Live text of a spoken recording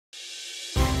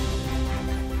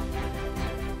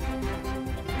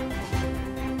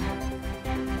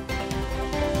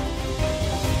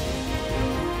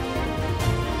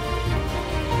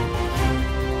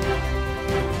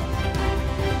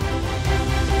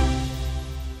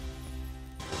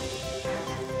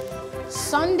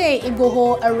Sunday,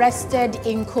 Igboho arrested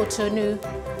in Cotonou.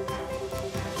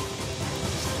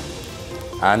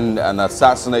 And an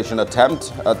assassination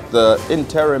attempt at the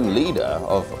interim leader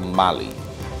of Mali.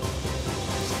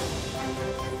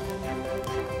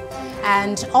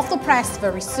 And off the press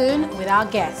very soon with our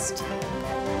guest.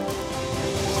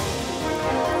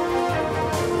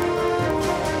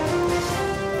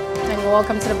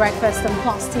 Welcome to the Breakfast on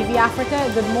Plus TV Africa.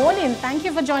 Good morning. Thank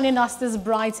you for joining us this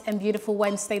bright and beautiful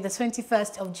Wednesday, the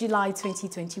 21st of July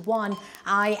 2021.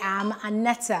 I am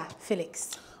Anetta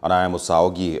Felix. And I am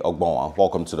Osaogi Ogbonwa.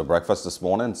 Welcome to the breakfast this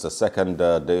morning. It's the second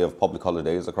day of public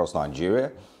holidays across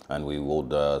Nigeria. And we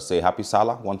would say happy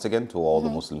Salah once again to all the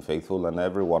Muslim faithful and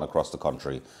everyone across the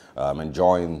country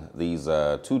enjoying these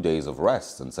 2 days of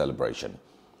rest and celebration.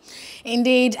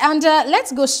 Indeed. And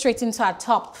let's go straight into our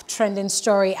top trending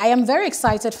story. I am very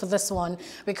excited for this one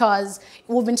because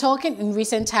we've been talking in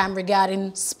recent time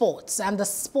regarding sports, and the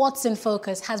sports in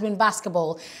focus has been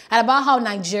basketball, and about how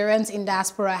Nigerians in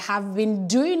diaspora have been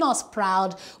doing us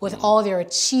proud with all their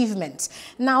achievements.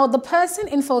 Now, the person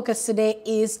in focus today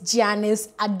is Giannis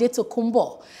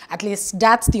Adetokounmpo. At least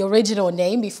that's the original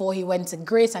name before he went to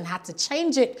Greece and had to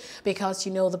change it because,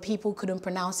 you know, the people couldn't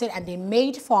pronounce it and they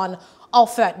made fun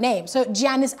of that name. So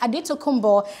Giannis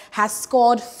Adetokounmpo has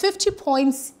scored 50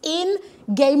 points in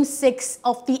Game 6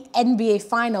 of the NBA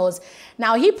Finals.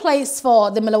 Now, he plays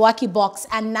for the Milwaukee Bucks,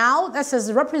 and now this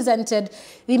has represented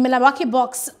the Milwaukee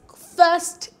Bucks'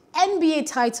 first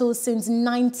NBA title since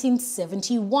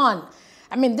 1971.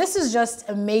 I mean, this is just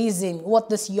amazing what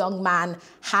this young man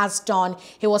has done.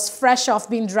 He was fresh off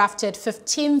being drafted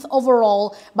 15th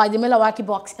overall by the Milwaukee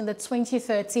Bucks in the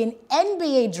 2013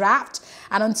 NBA draft.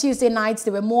 And on Tuesday nights,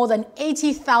 there were more than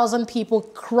 80,000 people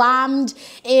crammed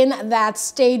in that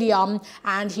stadium.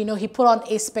 And, you know, he put on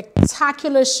a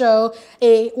spectacular show,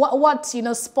 what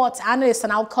sports analysts are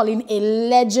now calling a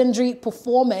legendary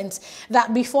performance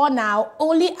that before now,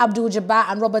 only Abdul-Jabbar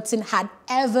and Robertson had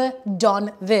ever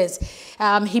done this.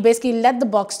 He basically led the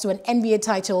Bucks to an NBA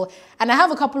title. And I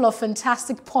have a couple of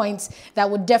fantastic points that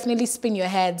would definitely spin your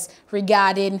heads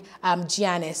regarding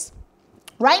Giannis.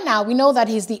 Right now, we know that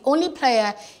he's the only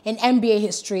player in NBA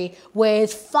history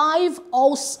with 5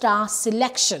 All-Star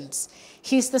selections.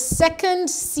 He's the second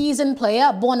season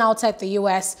player born outside the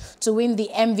U.S. to win the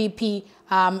MVP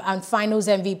and Finals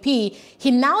MVP.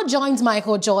 He now joins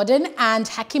Michael Jordan and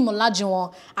Hakeem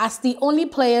Olajuwon as the only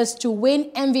players to win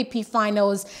MVP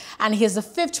Finals, and he's the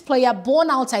 5th player born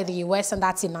outside the US, and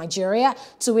that's in Nigeria,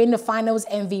 to win the Finals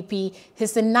MVP.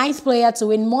 He's the 9th player to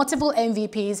win multiple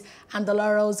MVPs, and the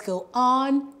laurels go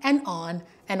on and on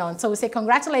and on. So we say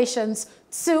congratulations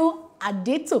to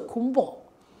Adetokounmpo.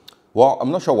 Well,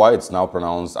 I'm not sure why it's now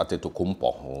pronounced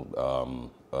Adetokounmpo.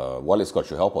 Wally Scott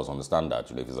should help us understand that,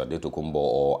 if it's Adetokounmpo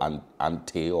or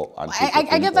Ante or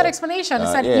I get that explanation. He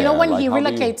said, you know, when he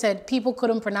relocated, people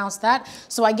couldn't pronounce that.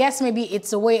 So I guess maybe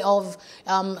it's a way of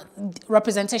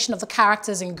representation of the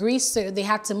characters in Greece. So they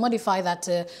had to modify that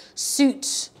to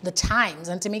suit the times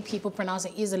and to make people pronounce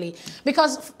it easily.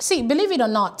 Because, see, believe it or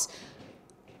not,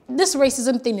 this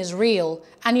racism thing is real,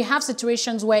 and you have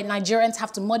situations where Nigerians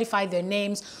have to modify their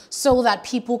names so that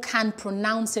people can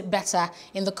pronounce it better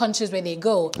in the countries where they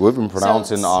go. We've been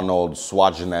pronouncing Arnold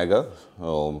Schwarzenegger,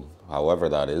 however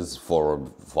that is, for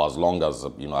as long as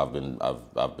I've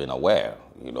been aware,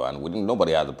 and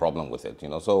nobody had a problem with it,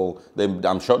 So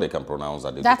I'm sure they can pronounce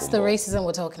that. That's the racism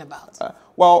we're talking about.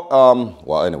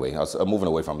 Well, anyway, moving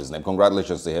away from his name,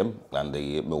 congratulations to him and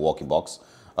the Milwaukee Bucks.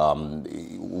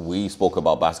 We spoke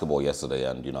about basketball yesterday,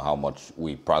 and how much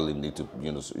we probably need to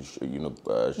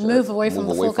move away from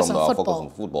the focus on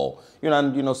football,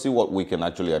 and see what we can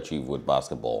actually achieve with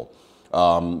basketball.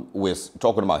 We're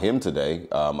talking about him today,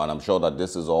 and I'm sure that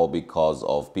this is all because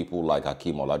of people like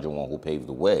Hakeem Olajuwon who paved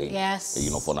the way, yes,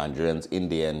 for Nigerians in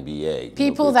the NBA.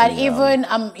 People that even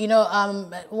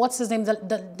what's his name,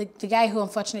 the guy who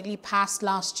unfortunately passed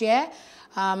last year.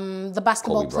 The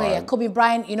basketball player, Kobe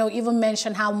Bryant, even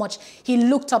mentioned how much he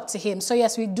looked up to him. So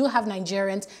yes, we do have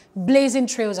Nigerians blazing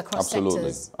trails across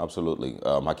sectors. Absolutely.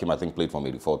 Hakeem, I think, played from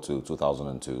 84 to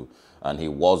 2002. And he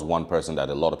was one person that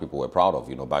a lot of people were proud of,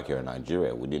 back here in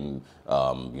Nigeria. We didn't,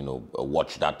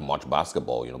 watch that much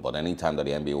basketball, but anytime that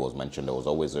the NBA was mentioned, there was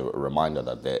always a reminder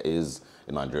that there is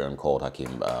a Nigerian called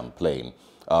Hakeem playing.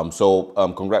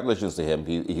 Congratulations to him.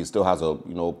 He still has a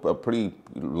pretty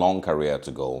long career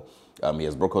to go. He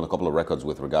has broken a couple of records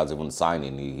with regards even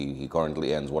signing. He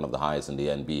currently earns one of the highest in the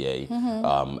NBA,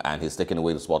 and he's taken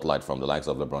away the spotlight from the likes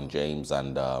of LeBron James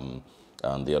and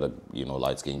the other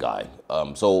light-skinned guy.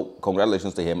 So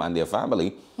congratulations to him and their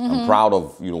family. I'm proud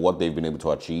of what they've been able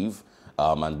to achieve.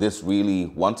 And this really,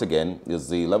 once again, is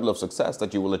the level of success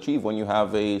that you will achieve when you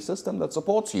have a system that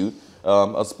supports you,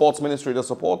 a sports ministry that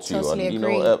supports you, Totally and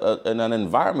agree. and an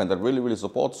environment that really, really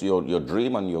supports your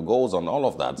dream and your goals and all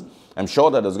of that. I'm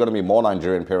sure that there's going to be more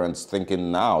Nigerian parents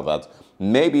thinking now that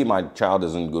maybe my child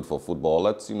isn't good for football.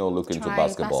 Let's, look into Try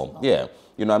basketball. Yeah.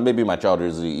 And maybe my child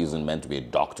isn't meant to be a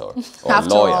doctor or a After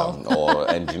lawyer all. or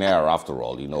engineer after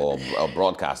all, or a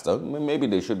broadcaster. Maybe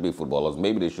they should be footballers.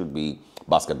 Maybe they should be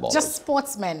basketballers. Just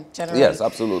sportsmen, generally. Yes,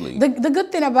 absolutely. The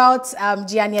good thing about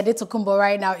Gianni Adetokunbo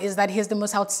right now is that he's the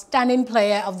most outstanding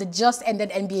player of the just ended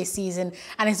NBA season,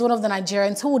 and he's one of the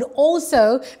Nigerians who would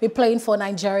also be playing for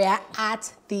Nigeria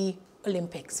at the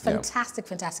Olympics. Fantastic,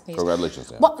 fantastic news.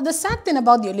 Congratulations. Yeah. But the sad thing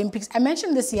about the Olympics, I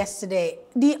mentioned this yesterday,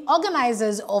 the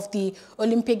organizers of the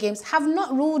Olympic Games have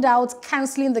not ruled out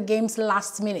cancelling the games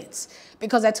last minute,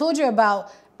 because I told you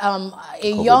about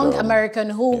a young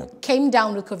American who came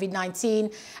down with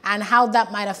COVID-19 and how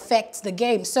that might affect the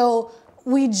game. So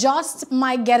we just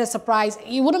might get a surprise.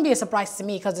 It wouldn't be a surprise to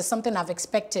me because it's something I've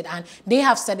expected, and they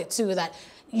have said it too, that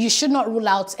you should not rule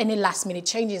out any last minute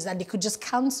changes that they could just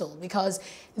cancel, because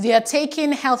they are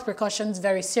taking health precautions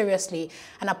very seriously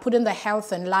and are putting the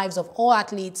health and lives of all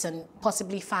athletes and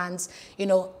possibly fans,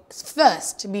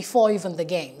 first before even the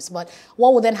games. But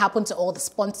what will then happen to all the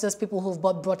sponsors, people who've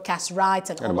bought broadcast rights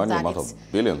and all of that? The amount of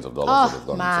billions of dollars that have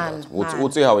gone into that.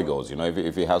 We'll see how it goes.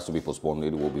 If it has to be postponed,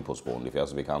 it will be postponed. If it has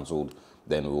to be cancelled,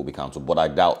 then it will be cancelled. But I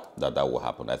doubt that will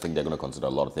happen. I think they're going to consider a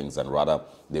lot of things, and rather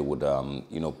they would,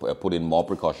 put in more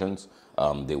precautions.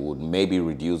 They would maybe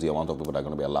reduce the amount of people that are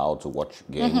going to be allowed to watch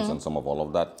games and some of all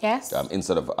of that. Yes.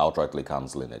 Instead of outrightly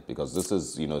cancelling it, because this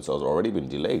is, it's already been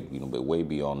delayed, way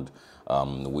beyond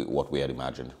what we had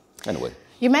imagined. Anyway.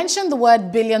 You mentioned the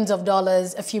word billions of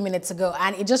dollars a few minutes ago,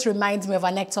 and it just reminds me of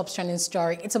our next top trending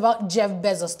story. It's about Jeff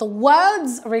Bezos, the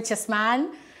world's richest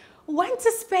man. Went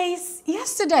to space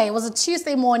yesterday. It was a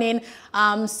Tuesday morning.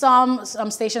 Some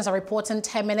stations are reporting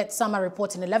 10 minutes, some are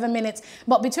reporting 11 minutes.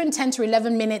 But between 10 to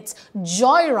 11 minutes,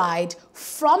 joyride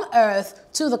from Earth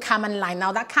to the Kármán line.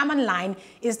 Now, that Kármán line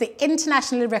is the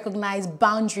internationally recognized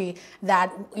boundary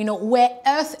that, where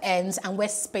Earth ends and where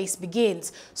space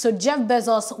begins. So Jeff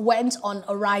Bezos went on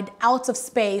a ride out of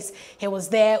space. He was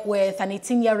there with an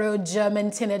 18-year-old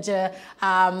German teenager,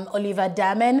 Oliver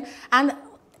Dahmen. And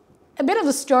a bit of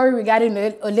a story regarding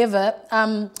Oliver.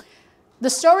 The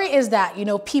story is that,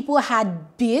 people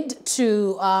had bid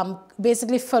to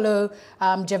basically follow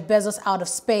Jeff Bezos out of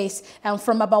space,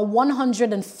 from about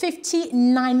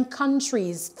 159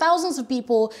 countries. Thousands of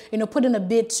people, put in a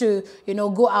bid to,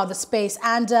 go out of space.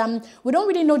 And we don't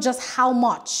really know just how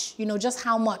much,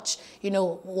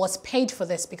 was paid for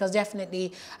this, because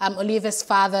definitely Oliver's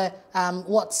father,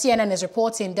 what CNN is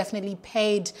reporting, definitely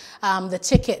paid the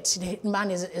ticket. The man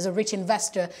is a rich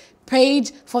investor,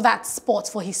 paid for that spot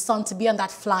for his son to be on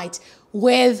that flight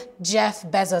with Jeff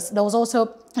Bezos. There was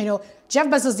also, Jeff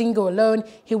Bezos didn't go alone.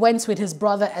 He went with his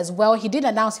brother as well. He did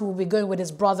announce he will be going with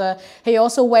his brother. He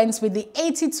also went with the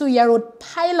 82-year-old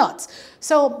pilot.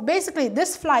 So basically,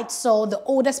 this flight saw the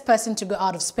oldest person to go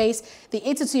out of space, the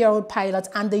 82-year-old pilot,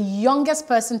 and the youngest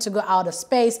person to go out of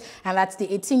space, and that's the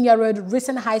 18-year-old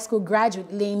recent high school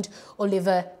graduate named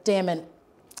Oliver Dahmen.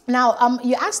 Now,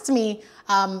 you asked me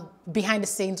behind the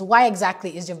scenes, why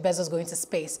exactly is Jeff Bezos going to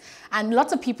space? And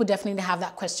lots of people definitely have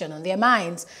that question on their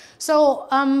minds. So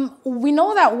we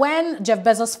know that when Jeff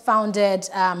Bezos founded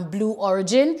Blue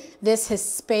Origin, his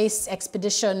space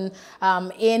expedition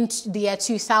in the year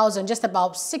 2000, just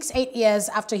about 6-8 years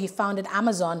after he founded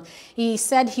Amazon, he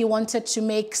said he wanted to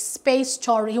make space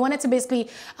tourism. He wanted to basically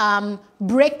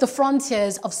break the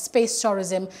frontiers of space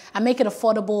tourism and make it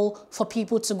affordable for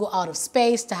people to go out of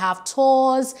space, to have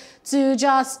tours, to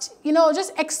just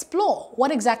explore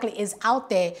what exactly is out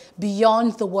there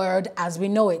beyond the world as we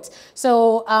know it.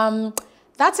 So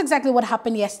that's exactly what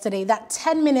happened yesterday, that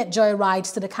 10-minute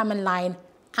joyride to the Kármán line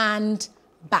and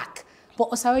back. But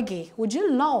Osawagi, would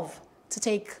you love to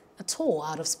take a tour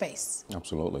out of space?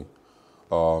 Absolutely.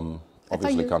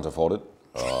 Obviously can't afford it.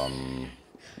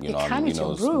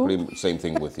 Same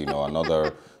thing with,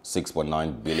 another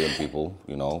 6.9 billion people,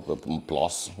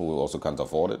 plus, who also can't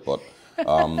afford it. But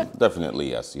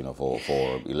definitely, yes, for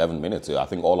 11 minutes. I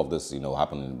think all of this,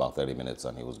 happened in about 30 minutes,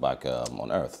 and he was back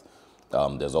on Earth.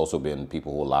 There's also been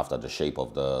people who laughed at the shape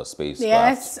of the spacecraft.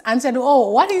 Yes, and said,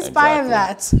 oh, what inspired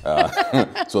that?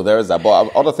 So there is that.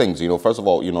 But other things, first of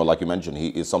all, like you mentioned, he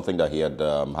is something that he had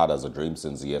had as a dream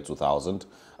since the year 2000.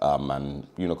 And,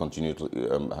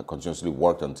 continuously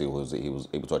worked until he was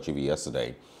able to achieve it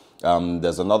yesterday.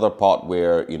 There's another part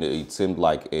where it seemed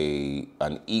like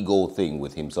an ego thing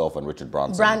with himself and Richard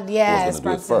Branson. Yes, who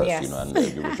was going to do it first, yes.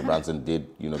 and Richard Branson did,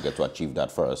 get to achieve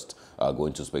that first,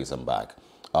 going to space and back.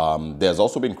 There's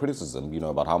also been criticism,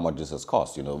 about how much this has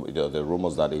cost. There are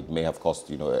rumors that it may have cost,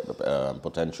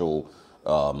 potential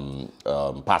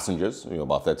passengers,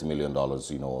 about $30 million,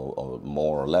 or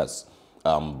more or less.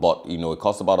 But it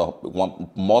cost about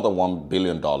more than $1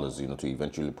 billion, to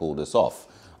eventually pull this off.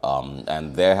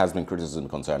 And there has been criticism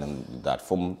concerning that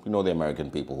from, the American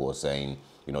people who are saying,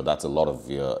 that's a lot of,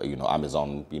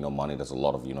 Amazon, money. That's a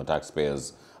lot of,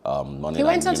 taxpayers' money. He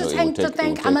went on to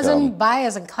thank Amazon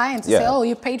buyers and clients to say, "Oh,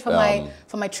 you paid for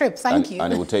my trip. Thank you."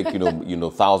 And it would take,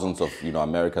 thousands of,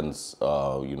 Americans,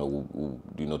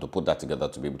 to put that together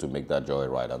to be able to make that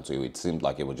joyride. And so it seemed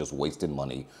like it was just wasting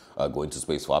money going to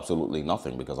space for absolutely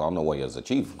nothing, because I don't know what he has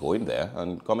achieved going there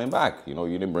and coming back. You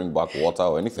didn't bring back water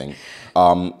or anything.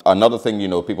 Another thing,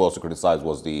 people also criticized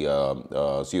was the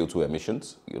CO2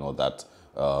 emissions, that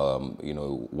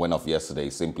went off yesterday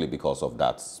simply because of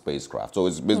that spacecraft. So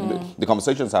the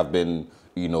conversations have been,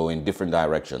 in different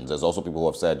directions. There's also people who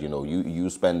have said, you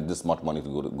spend this much money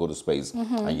to go to space,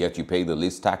 and yet you pay the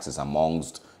least taxes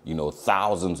amongst,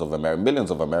 thousands of millions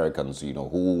of Americans,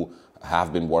 who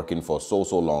have been working for so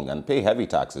long and pay heavy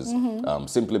taxes,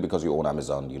 simply because you own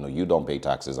Amazon. You don't pay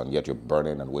taxes, and yet you're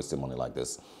burning and wasting money like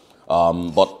this.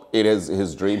 But it is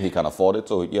his dream. He can afford it.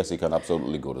 So yes, he can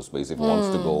absolutely go to space if he wants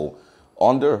to go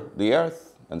under the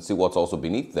earth and see what's also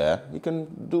beneath there. You can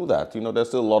do that. There's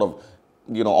still a lot of,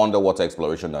 underwater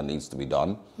exploration that needs to be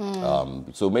done.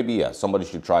 So maybe, somebody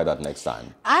should try that next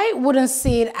time. I wouldn't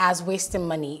see it as wasting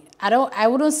money. I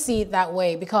wouldn't see it that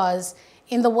way, because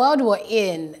in the world we're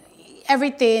in,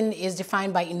 everything is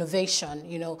defined by innovation,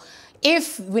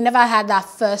 If we never had that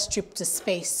first trip to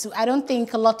space, I don't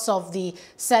think lots of the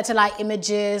satellite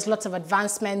images, lots of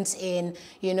advancements in,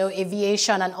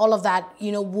 aviation and all of that,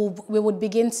 we would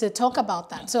begin to talk about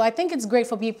that. So I think it's great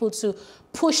for people to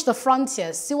push the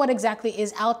frontiers, see what exactly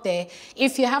is out there.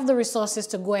 If you have the resources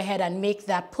to go ahead and make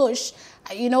that push,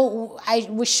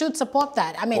 we should support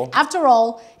that. I mean, after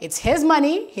all, it's his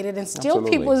money. He didn't steal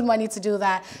people's money to do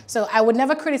that. So I would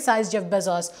never criticize Jeff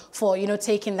Bezos for,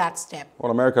 taking that step.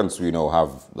 Well, Americans,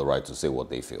 have the right to say what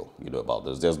they feel, about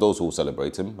this. There's those who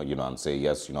celebrate him, and say,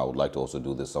 yes, I would like to also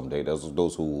do this someday. There's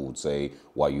those who would say,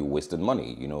 why you wasted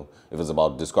money? If it's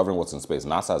about discovering what's in space,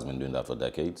 NASA has been doing that for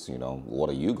decades. What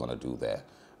are you going to do there?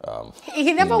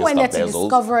 He never went there to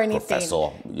discover anything.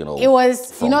 Professor, it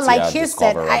was, like he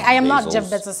said, I am not Jeff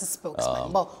Bezos'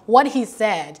 spokesman, but what he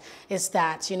said is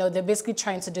that, they're basically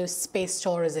trying to do space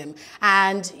tourism.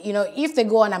 And, if they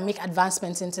go on and make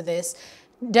advancements into this,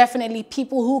 definitely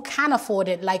people who can afford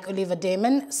it, like Oliver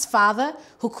Damon's father,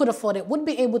 who could afford it, would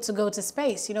be able to go to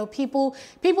space. People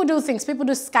do things. People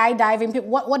do skydiving.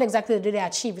 What exactly do they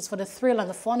achieve? It's for the thrill and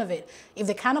the fun of it. If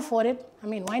they can't afford it, I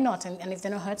mean, why not? And if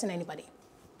they're not hurting anybody.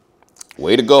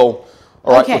 Way to go.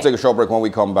 All right, we'll take a short break. When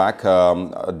we come back,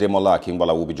 Demola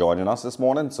Kimbala will be joining us this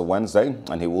morning. It's a Wednesday,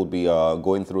 and he will be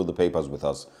going through the papers with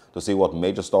us to see what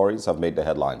major stories have made the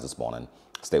headlines this morning.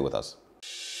 Stay with us.